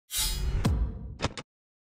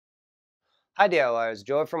Hi DIYers,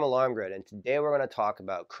 Joe from Alarm Grid, and today we're going to talk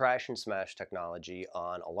about crash and smash technology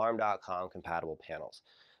on Alarm.com compatible panels.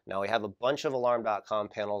 Now we have a bunch of Alarm.com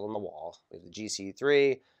panels on the wall. We have the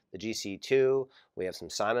GC3, the GC2, we have some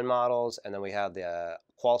Simon models, and then we have the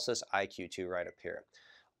Qualsys IQ2 right up here.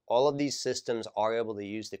 All of these systems are able to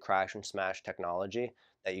use the crash and smash technology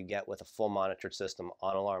that you get with a full monitored system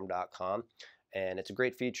on Alarm.com, and it's a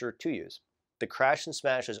great feature to use. The crash and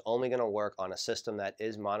smash is only going to work on a system that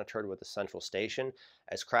is monitored with a central station,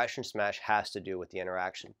 as crash and smash has to do with the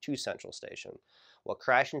interaction to central station. What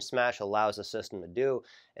crash and smash allows the system to do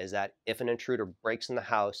is that if an intruder breaks in the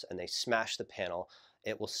house and they smash the panel,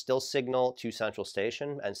 it will still signal to central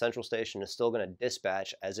station, and central station is still going to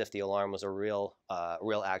dispatch as if the alarm was a real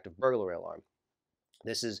active burglary alarm.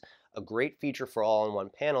 This is a great feature for all-in-one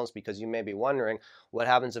panels because you may be wondering, what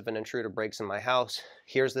happens if an intruder breaks in my house,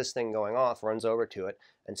 hears this thing going off, runs over to it,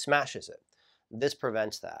 and smashes it? This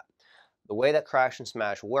prevents that. The way that crash and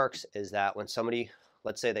smash works is that when somebody,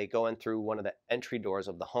 let's say they go in through one of the entry doors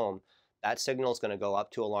of the home, that signal is going to go up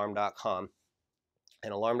to alarm.com,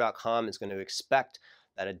 and alarm.com is going to expect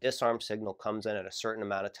that a disarm signal comes in at a certain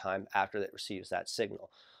amount of time after it receives that signal.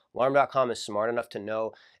 Alarm.com is smart enough to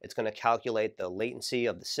know it's going to calculate the latency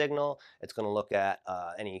of the signal. It's going to look at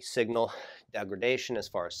any signal degradation as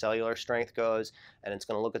far as cellular strength goes, and it's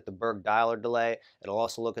going to look at the Berg dialer delay. It'll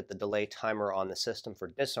also look at the delay timer on the system for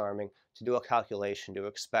disarming to do a calculation to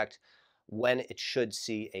expect when it should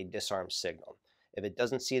see a disarm signal. If it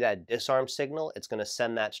doesn't see that disarm signal, it's going to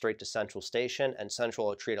send that straight to central station, and central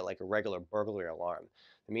will treat it like a regular burglary alarm.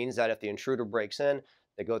 It means that if the intruder breaks in,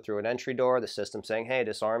 they go through an entry door, the system saying, hey,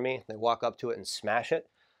 disarm me, they walk up to it and smash it.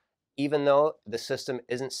 Even though the system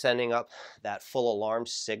isn't sending up that full alarm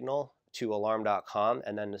signal to alarm.com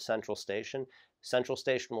and then to central station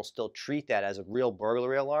will still treat that as a real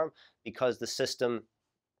burglary alarm because the system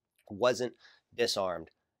wasn't disarmed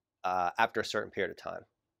after a certain period of time.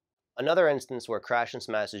 Another instance where crash and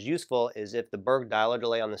smash is useful is if the Berg dialer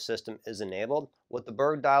delay on the system is enabled. What the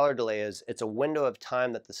Berg dialer delay is, it's a window of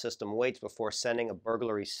time that the system waits before sending a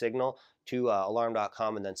burglary signal to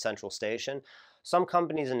alarm.com and then central station. Some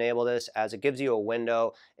companies enable this as it gives you a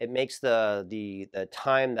window. It makes the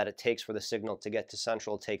time that it takes for the signal to get to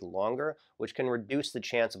central take longer, which can reduce the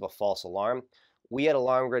chance of a false alarm. We at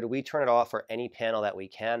Alarm Grid, we turn it off for any panel that we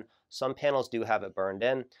can. Some panels do have it burned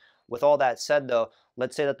in. With all that said though,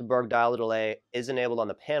 let's say that the Berg dialer delay is enabled on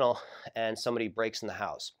the panel and somebody breaks in the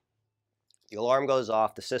house. The alarm goes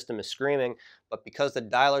off, the system is screaming, but because the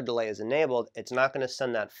dialer delay is enabled, it's not going to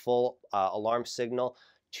send that full alarm signal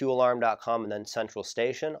to alarm.com and then central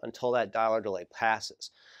station until that dialer delay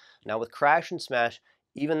passes. Now with crash and smash,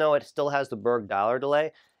 even though it still has the Berg dialer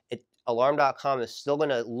delay, alarm.com is still going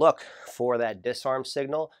to look for that disarm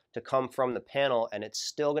signal to come from the panel, and it's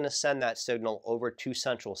still going to send that signal over to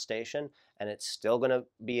central station, and it's still going to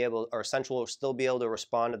be able, or central will still be able to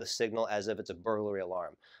respond to the signal as if it's a burglary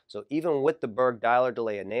alarm. So even with the Berg dialer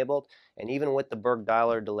delay enabled, and even with the Berg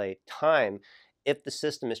dialer delay time, if the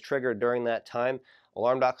system is triggered during that time,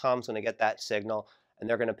 alarm.com is going to get that signal, and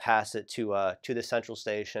they're going to pass it to the central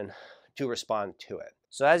station to respond to it.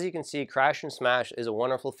 So as you can see, crash and smash is a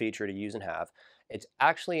wonderful feature to use and have. It's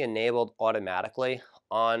actually enabled automatically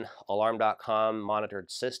on alarm.com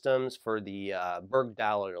monitored systems for the Berg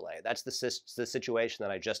dialer delay. That's the situation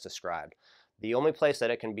that I just described. The only place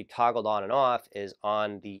that it can be toggled on and off is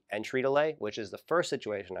on the entry delay, which is the first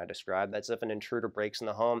situation I described. That's if an intruder breaks in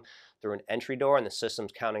the home through an entry door and the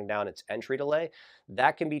system's counting down its entry delay.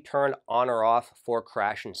 That can be turned on or off for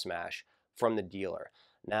crash and smash from the dealer.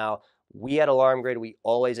 Now, we at Alarm Grid, we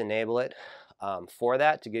always enable it for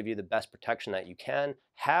that to give you the best protection that you can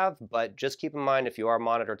have, but just keep in mind if you are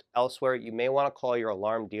monitored elsewhere, you may want to call your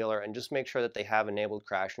alarm dealer and just make sure that they have enabled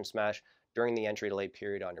crash and smash during the entry delay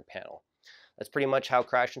period on your panel. That's pretty much how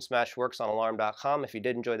crash and smash works on alarm.com. If you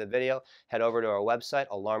did enjoy the video, head over to our website,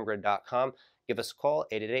 alarmgrid.com. Give us a call,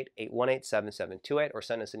 888-818-7728, or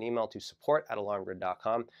send us an email to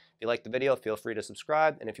support@alarmgrid.com. If you like the video, feel free to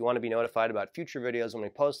subscribe, and if you want to be notified about future videos when we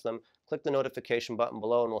post them, click the notification button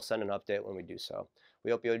below and we'll send an update when we do so.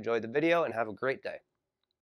 We hope you enjoyed the video and have a great day.